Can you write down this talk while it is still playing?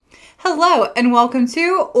Hello and welcome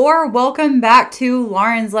to or welcome back to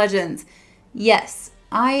Lauren's Legends. Yes,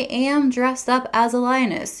 I am dressed up as a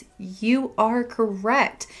lioness. You are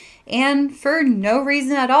correct. And for no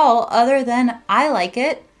reason at all other than I like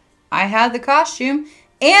it. I had the costume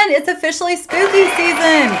and it's officially spooky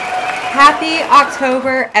season. Happy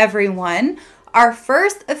October, everyone. Our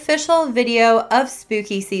first official video of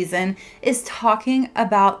spooky season is talking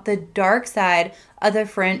about the dark side of the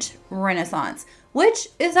French Renaissance, which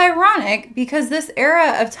is ironic because this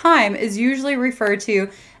era of time is usually referred to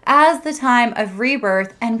as the time of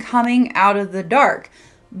rebirth and coming out of the dark.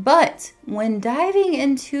 But when diving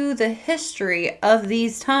into the history of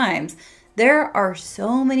these times, there are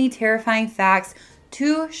so many terrifying facts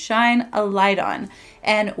to shine a light on.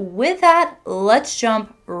 And with that, let's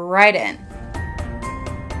jump right in.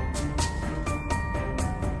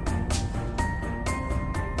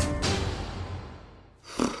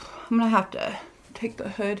 I'm gonna have to take the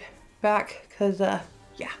hood back because,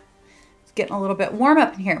 it's getting a little bit warm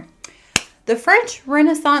up in here. The French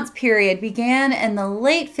Renaissance period began in the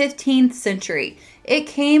late 15th century. It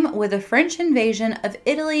came with the French invasion of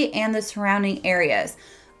Italy and the surrounding areas.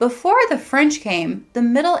 Before the French came, the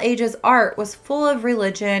Middle Ages art was full of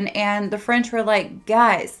religion, and the French were like,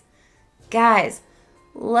 guys,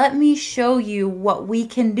 let me show you what we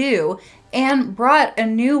can do, and brought a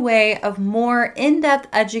new way of more in-depth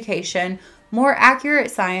education, more accurate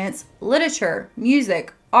science, literature,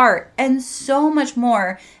 music, art, and so much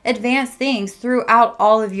more advanced things throughout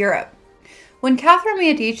all of Europe. When Catherine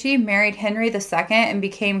Medici married Henry II and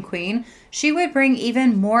became queen, she would bring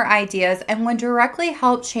even more ideas and would directly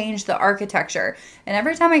help change the architecture. And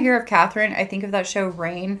every time I hear of Catherine, I think of that show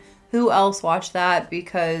Reign. Who else watched that?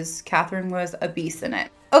 Because Catherine was a beast in it.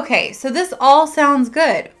 Okay, so this all sounds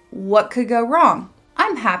good. What could go wrong?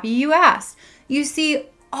 I'm happy you asked. You see,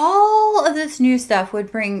 all of this new stuff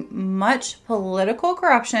would bring much political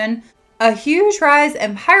corruption, a huge rise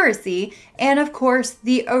in piracy, and of course,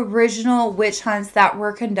 the original witch hunts that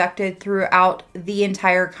were conducted throughout the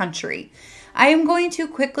entire country. I am going to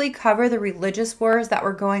quickly cover the religious wars that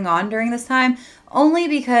were going on during this time, only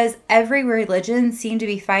because every religion seemed to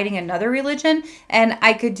be fighting another religion, and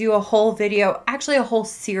I could do a whole video, actually a whole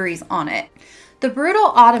series on it. The brutal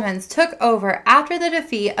Ottomans took over after the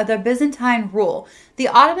defeat of the Byzantine rule. The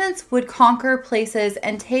Ottomans would conquer places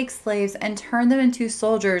and take slaves and turn them into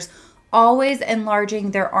soldiers, always enlarging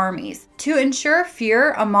their armies. To ensure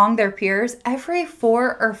fear among their peers, every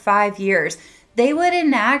 4 or 5 years, they would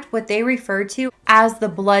enact what they referred to as the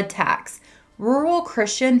blood tax. Rural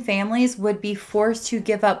Christian families would be forced to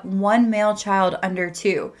give up one male child under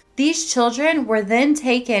 2. These children were then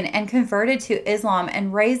taken and converted to Islam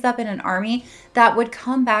and raised up in an army that would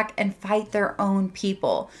come back and fight their own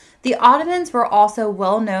people. The Ottomans were also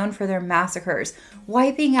well known for their massacres,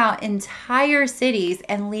 wiping out entire cities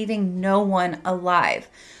and leaving no one alive.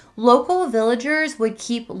 Local villagers would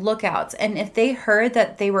keep lookouts, and if they heard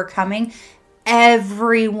that they were coming,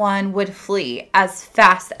 everyone would flee as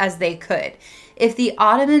fast as they could. If the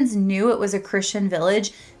Ottomans knew it was a Christian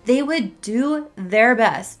village, they would do their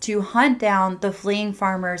best to hunt down the fleeing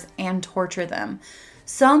farmers and torture them.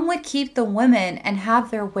 Some would keep the women and have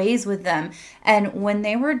their ways with them, and when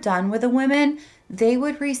they were done with the women, they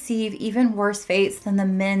would receive even worse fates than the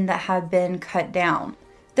men that had been cut down.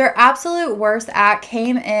 Their absolute worst act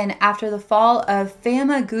came in after the fall of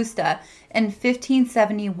Famagusta in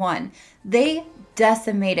 1571. They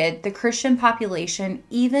decimated the Christian population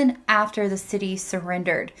even after the city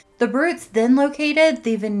surrendered. The brutes then located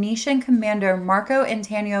the Venetian commander Marco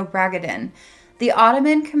Antonio Bragadin. The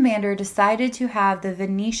Ottoman commander decided to have the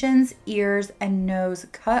Venetians' ears and nose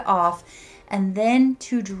cut off and then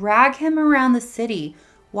to drag him around the city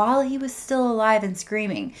while he was still alive and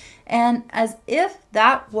screaming. And as if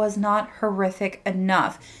that was not horrific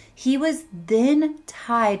enough, he was then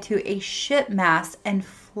tied to a ship mast and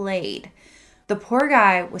flayed. The poor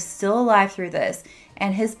guy was still alive through this,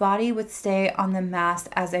 and his body would stay on the mast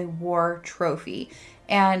as a war trophy.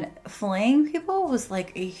 And flaying people was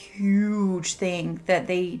like a huge thing that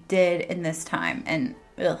they did in this time. And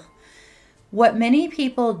what many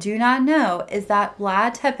people do not know is that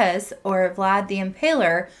Vlad Tepes, or Vlad the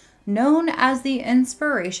Impaler, known as the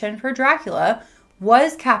inspiration for Dracula,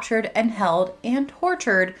 was captured and held and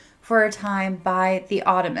tortured for a time by the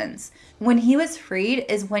Ottomans. When he was freed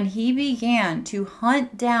is when he began to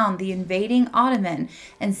hunt down the invading Ottoman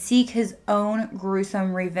and seek his own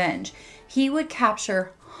gruesome revenge. He would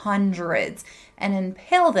capture hundreds and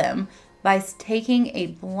impale them by taking a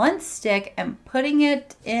blunt stick and putting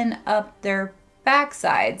it in up their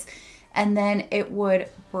backsides, and then it would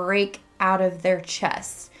break out of their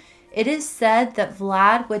chests. It is said that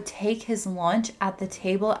Vlad would take his lunch at the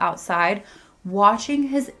table outside, watching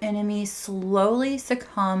his enemies slowly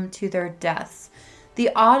succumb to their deaths. The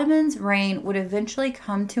Ottomans' reign would eventually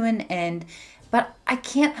come to an end, but I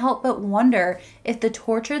can't help but wonder if the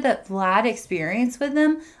torture that Vlad experienced with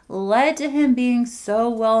them led to him being so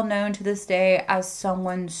well known to this day as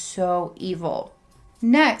someone so evil.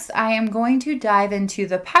 Next, I am going to dive into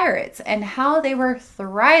the pirates and how they were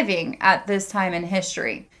thriving at this time in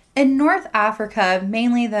history. In North Africa,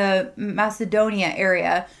 mainly the Macedonia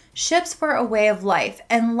area, ships were a way of life,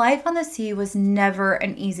 and life on the sea was never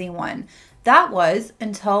an easy one. That was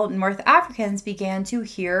until North Africans began to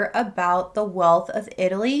hear about the wealth of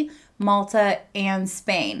Italy, Malta, and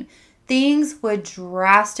Spain. Things would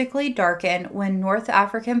drastically darken when North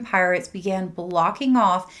African pirates began blocking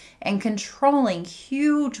off and controlling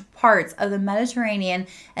huge parts of the Mediterranean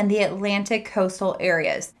and the Atlantic coastal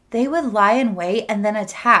areas. They would lie in wait and then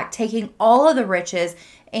attack, taking all of the riches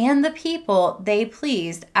and the people they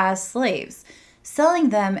pleased as slaves, selling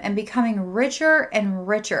them and becoming richer and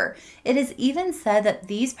richer. It is even said that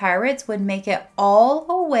these pirates would make it all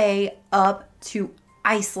the way up to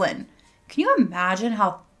Iceland. Can you imagine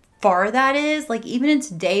how far that is? Like, even in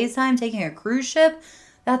today's time, taking a cruise ship,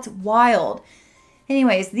 that's wild.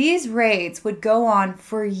 Anyways, these raids would go on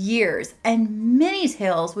for years, and many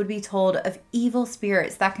tales would be told of evil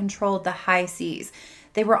spirits that controlled the high seas.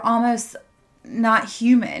 They were almost not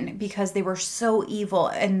human because they were so evil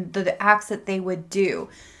and the acts that they would do.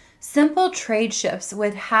 Simple trade ships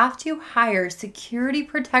would have to hire security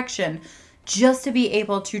protection just to be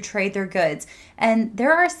able to trade their goods. And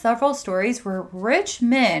there are several stories where rich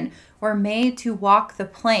men were made to walk the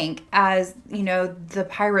plank as, the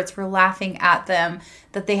pirates were laughing at them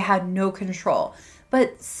that they had no control.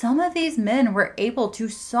 But some of these men were able to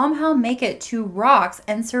somehow make it to rocks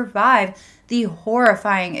and survive the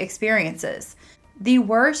horrifying experiences. The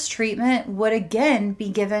worst treatment would again be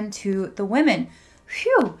given to the women.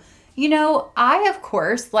 Phew! I, of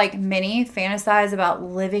course, like many, fantasize about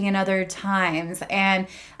living in other times, and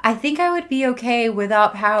I think I would be okay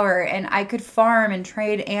without power, and I could farm and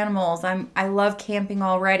trade animals. I love camping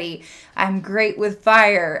already. I'm great with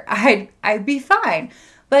fire. I'd be fine.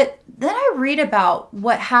 But then I read about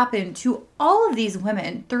what happened to all of these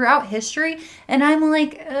women throughout history, and I'm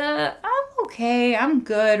like, I'm okay. I'm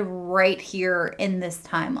good right here in this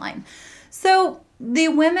timeline. So the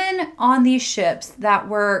women on these ships that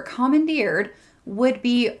were commandeered would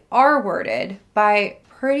be R-worded by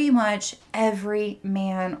pretty much every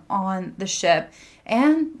man on the ship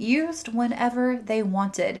and used whenever they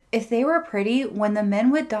wanted. If they were pretty, when the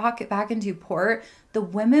men would dock back into port, the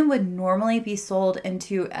women would normally be sold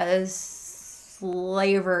into as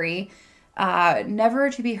slavery,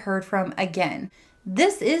 never to be heard from again.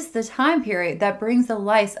 This is the time period that brings the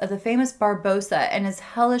life of the famous Barbossa and his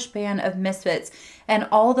hellish band of misfits and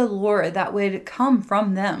all the lore that would come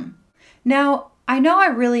from them. Now, I know I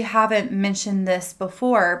really haven't mentioned this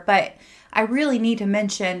before, but I really need to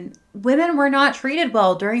mention women were not treated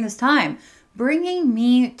well during this time, bringing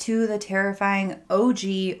me to the terrifying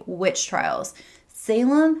OG witch trials.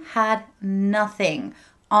 Salem had nothing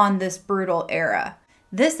on this brutal era.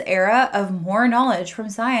 This era of more knowledge from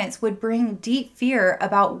science would bring deep fear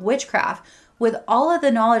about witchcraft with all of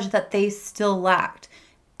the knowledge that they still lacked.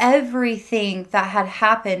 Everything that had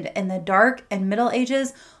happened in the Dark and Middle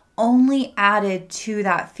Ages only added to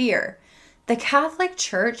that fear. The Catholic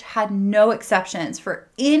Church had no exceptions for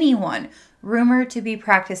anyone rumored to be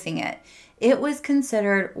practicing it. It was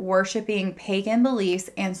considered worshiping pagan beliefs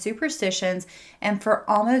and superstitions, and for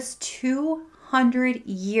almost 200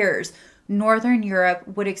 years, Northern Europe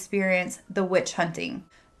would experience the witch hunting.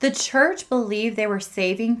 The church believed they were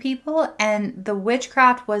saving people, and the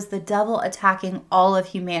witchcraft was the devil attacking all of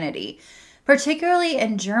humanity. Particularly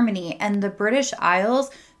in Germany and the British Isles,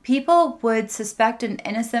 people would suspect an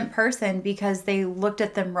innocent person because they looked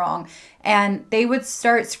at them wrong, and they would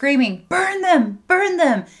start screaming, burn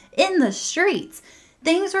them in the streets.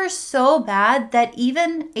 Things were so bad that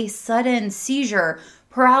even a sudden seizure,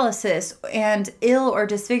 paralysis, and ill or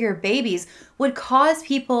disfigured babies would cause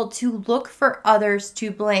people to look for others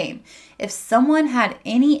to blame. If someone had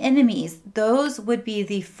any enemies, those would be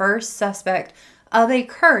the first suspect of a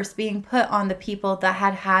curse being put on the people that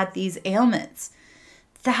had these ailments.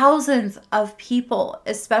 Thousands of people,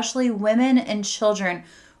 especially women and children,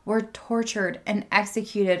 were tortured and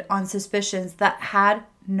executed on suspicions that had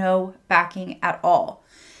no backing at all.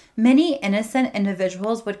 Many innocent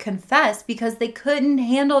individuals would confess because they couldn't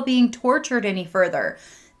handle being tortured any further.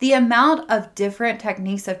 The amount of different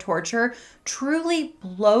techniques of torture truly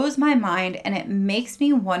blows my mind, and it makes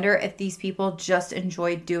me wonder if these people just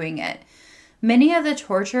enjoyed doing it. Many of the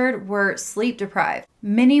tortured were sleep deprived.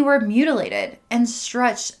 Many were mutilated and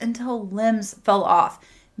stretched until limbs fell off.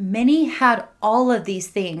 Many had all of these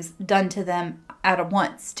things done to them at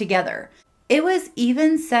once together. It was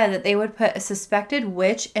even said that they would put a suspected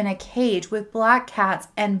witch in a cage with black cats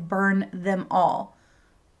and burn them all.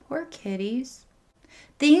 Poor kitties.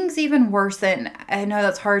 Things even worsen. I know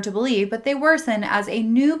that's hard to believe, but they worsen as a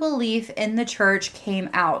new belief in the church came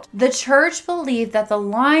out. The church believed that the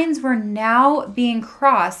lines were now being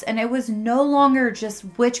crossed and it was no longer just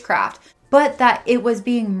witchcraft, but that it was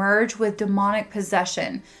being merged with demonic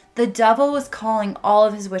possession. The devil was calling all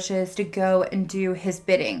of his witches to go and do his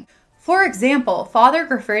bidding. For example, Father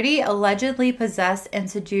Graffiti allegedly possessed and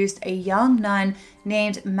seduced a young nun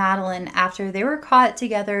named Madeline after they were caught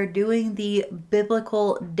together doing the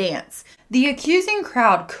biblical dance. The accusing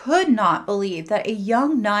crowd could not believe that a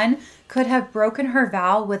young nun could have broken her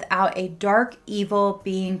vow without a dark evil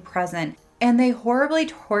being present, and they horribly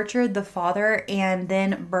tortured the father and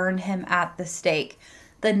then burned him at the stake.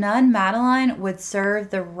 The nun Madeline would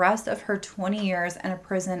serve the rest of her 20 years in a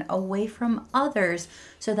prison away from others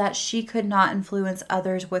so that she could not influence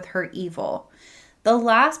others with her evil. The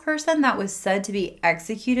last person that was said to be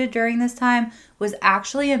executed during this time was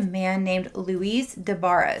actually a man named Luis de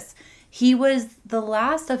Barras. He was the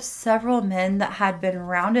last of several men that had been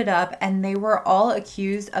rounded up, and they were all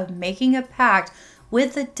accused of making a pact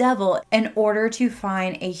with the devil in order to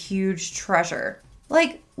find a huge treasure.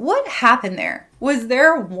 Like, what happened there? Was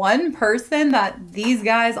there one person that these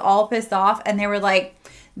guys all pissed off and they were like,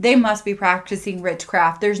 they must be practicing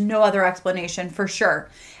witchcraft. There's no other explanation for sure.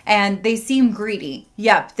 And they seem greedy.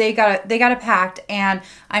 Yep, they got a pact, and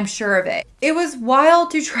I'm sure of it. It was wild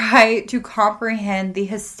to try to comprehend the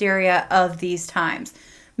hysteria of these times.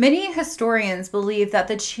 Many historians believe that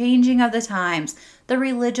the changing of the times, the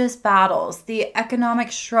religious battles, the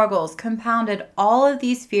economic struggles compounded all of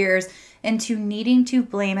these fears into needing to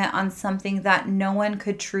blame it on something that no one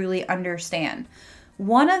could truly understand.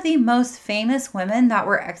 One of the most famous women that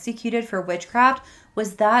were executed for witchcraft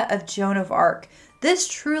was that of Joan of Arc. This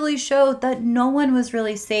truly showed that no one was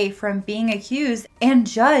really safe from being accused and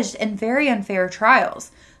judged in very unfair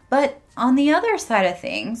trials. But on the other side of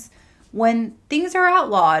things, when things are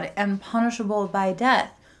outlawed and punishable by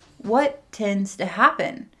death, what tends to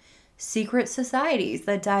happen? Secret societies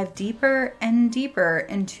that dive deeper and deeper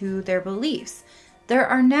into their beliefs. There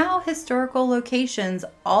are now historical locations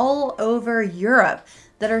all over Europe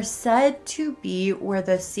that are said to be where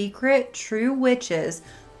the secret true witches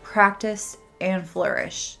practice and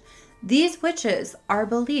flourish. These witches are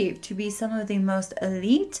believed to be some of the most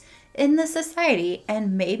elite in the society,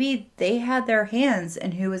 and maybe they had their hands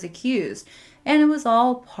in who was accused, and it was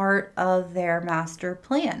all part of their master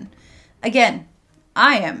plan. Again,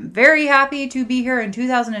 I am very happy to be here in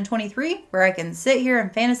 2023 where I can sit here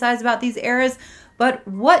and fantasize about these eras, but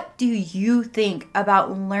what do you think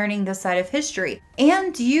about learning this side of history?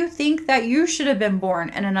 And do you think that you should have been born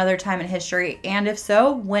in another time in history? And if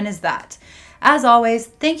so, when is that? As always,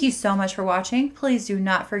 thank you so much for watching. Please do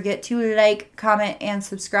not forget to like, comment, and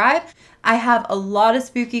subscribe. I have a lot of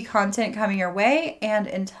spooky content coming your way, and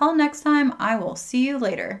until next time, I will see you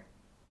later.